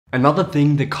Another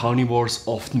thing the carnivores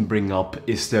often bring up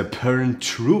is the apparent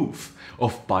truth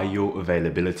of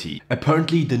bioavailability.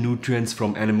 Apparently the nutrients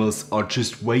from animals are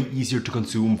just way easier to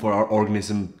consume for our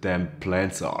organism than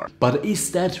plants are. But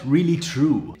is that really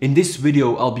true? In this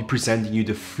video I'll be presenting you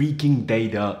the freaking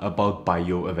data about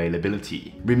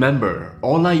bioavailability. Remember,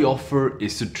 all I offer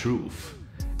is the truth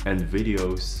and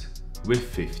videos with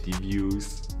 50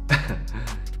 views.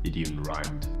 It even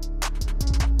rhymed.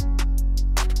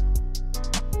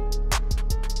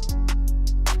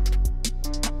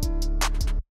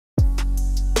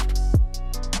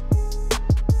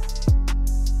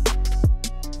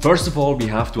 First of all, we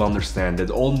have to understand that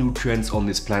all nutrients on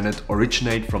this planet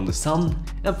originate from the sun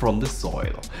and from the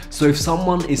soil. So if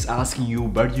someone is asking you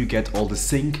where do you get all the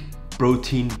zinc,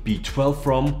 protein, B12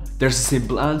 from, there's a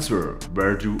simple answer: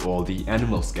 where do all the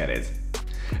animals get it?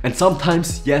 And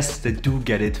sometimes, yes, they do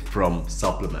get it from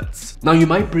supplements. Now you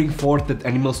might bring forth that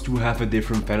animals do have a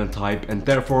different phenotype and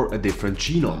therefore a different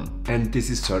genome. And this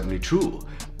is certainly true.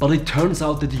 But it turns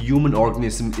out that the human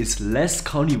organism is less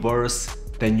carnivorous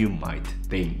than you might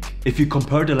think. If you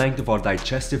compare the length of our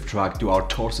digestive tract to our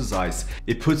torso size,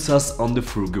 it puts us on the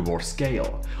frugivore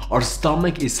scale. Our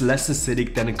stomach is less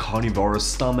acidic than a carnivorous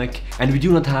stomach, and we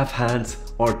do not have hands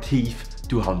or teeth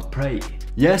to hunt prey.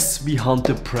 Yes, we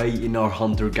hunted prey in our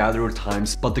hunter-gatherer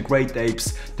times, but the great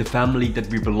apes, the family that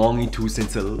we belong to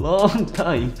since a long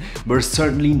time, were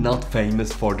certainly not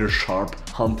famous for their sharp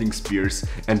hunting spears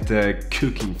and the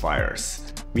cooking fires.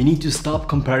 We need to stop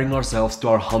comparing ourselves to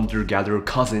our hunter-gatherer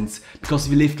cousins, because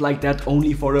we lived like that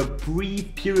only for a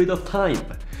brief period of time.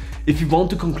 If we want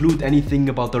to conclude anything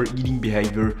about our eating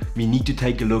behavior, we need to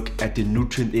take a look at the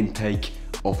nutrient intake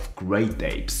of great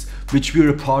apes, which we're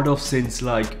a part of since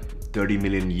like 30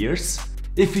 million years.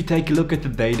 If we take a look at the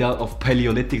data of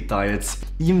Paleolithic diets,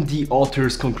 even the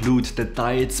authors conclude that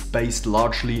diets based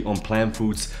largely on plant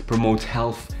foods promote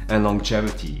health and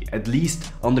longevity, at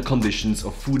least under conditions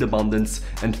of food abundance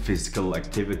and physical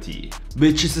activity,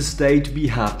 which is a state we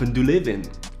happen to live in.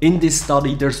 In this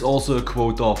study there's also a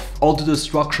quote of, although the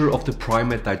structure of the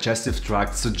primate digestive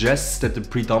tract suggests that the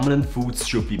predominant foods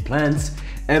should be plants,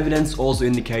 evidence also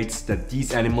indicates that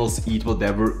these animals eat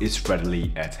whatever is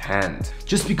readily at hand.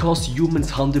 Just because humans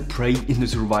hunted prey in a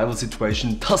survival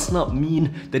situation does not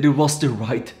mean that it was the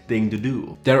right thing to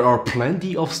do. There are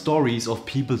plenty of stories of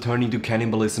people turning to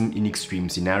cannibalism in extreme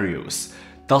scenarios.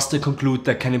 Does that conclude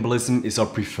that cannibalism is our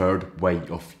preferred way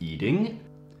of eating?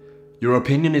 Your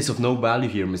opinion is of no value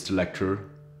here, Mr.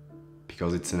 Lecturer,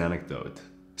 because it's an anecdote.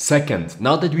 Second,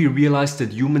 now that we realize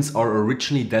that humans are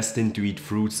originally destined to eat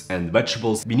fruits and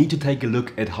vegetables, we need to take a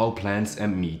look at how plants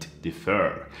and meat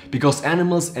differ. Because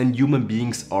animals and human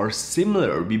beings are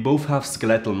similar. We both have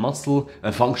skeletal muscle,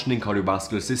 a functioning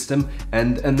cardiovascular system,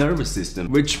 and a nervous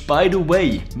system, which by the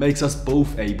way makes us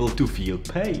both able to feel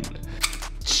pain.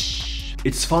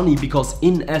 It's funny because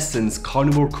in essence,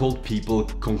 carnivore cult people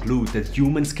conclude that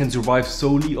humans can survive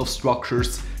solely of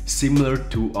structures similar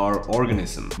to our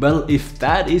organism. Well, if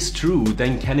that is true,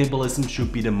 then cannibalism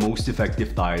should be the most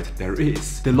effective diet there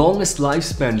is. The longest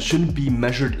lifespan shouldn't be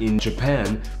measured in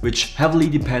Japan, which heavily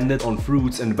depended on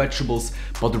fruits and vegetables,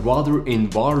 but rather in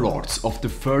warlords of the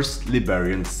First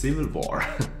Liberian Civil War.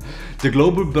 The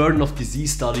global burden of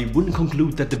disease study wouldn't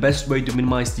conclude that the best way to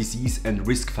minimize disease and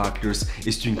risk factors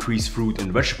is to increase fruit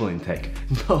and vegetable intake.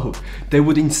 No, they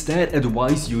would instead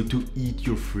advise you to eat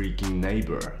your freaking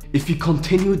neighbor. If you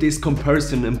continue this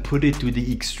comparison and put it to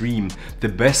the extreme, the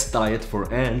best diet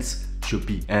for ants should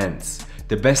be ants.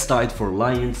 The best diet for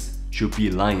lions should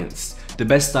be lions. The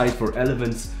best diet for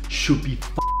elephants should be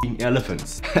f***ing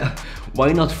elephants.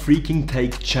 Why not freaking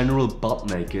take General Butt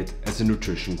Naked as a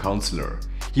nutrition counselor?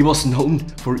 He was known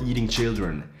for eating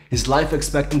children. His life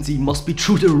expectancy must be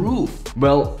through the roof.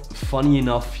 Well, funny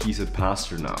enough, he's a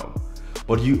pastor now.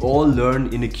 What you all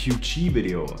learn in a QG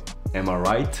video, am I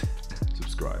right?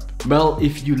 Subscribe. Well,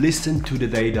 if you listen to the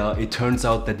data, it turns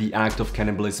out that the act of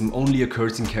cannibalism only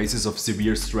occurs in cases of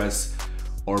severe stress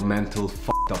or mental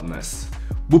f***edness.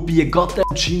 Would be a goddamn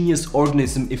genius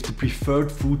organism if the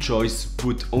preferred food choice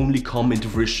would only come into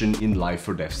fruition in life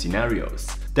or death scenarios.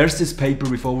 There's this paper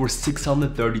with over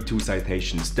 632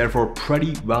 citations, therefore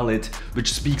pretty valid,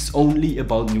 which speaks only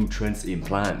about nutrients in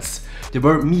plants. The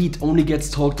word meat only gets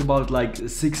talked about like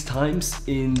 6 times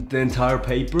in the entire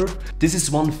paper. This is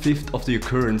 1/5 of the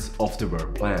occurrence of the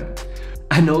word plant.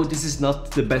 I know this is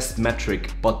not the best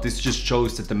metric, but this just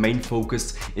shows that the main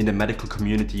focus in the medical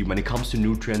community when it comes to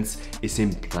nutrients is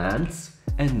in plants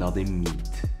and not in meat.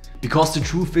 Because the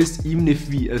truth is, even if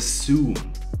we assume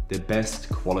the best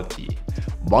quality,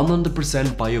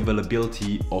 100%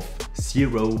 bioavailability of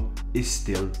 0 is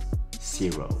still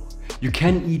 0. You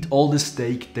can eat all the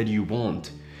steak that you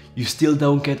want. You still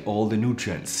don't get all the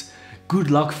nutrients. Good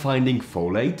luck finding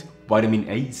folate, vitamin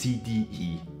A, C, D,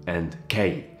 E, and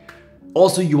K.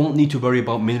 Also, you won't need to worry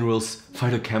about minerals,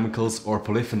 phytochemicals or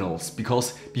polyphenols,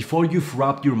 because before you've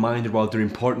wrapped your mind around their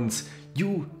importance,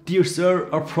 you, dear sir,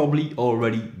 are probably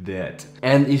already dead.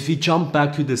 And if we jump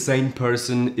back to the same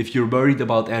person, if you're worried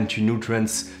about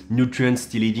anti-nutrients, nutrients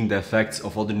deleting the effects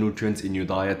of other nutrients in your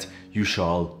diet, you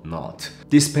shall not.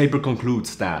 This paper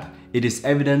concludes that it is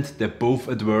evident that both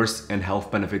adverse and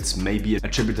health benefits may be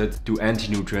attributed to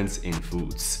anti-nutrients in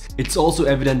foods. It's also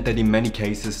evident that in many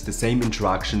cases the same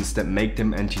interactions that make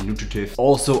them anti-nutritive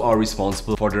also are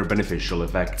responsible for their beneficial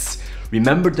effects.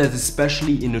 Remember that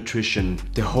especially in nutrition,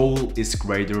 the whole is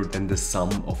greater than the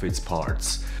sum of its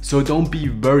parts. So don't be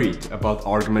worried about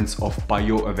arguments of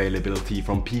bioavailability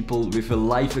from people with a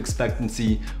life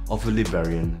expectancy of a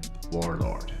Liberian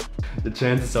warlord. The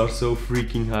chances are so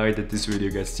freaking high that this video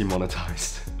gets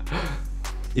demonetized.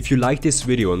 If you like this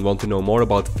video and want to know more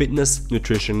about fitness,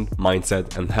 nutrition,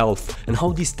 mindset and health, and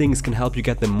how these things can help you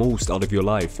get the most out of your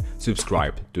life,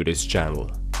 subscribe to this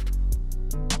channel.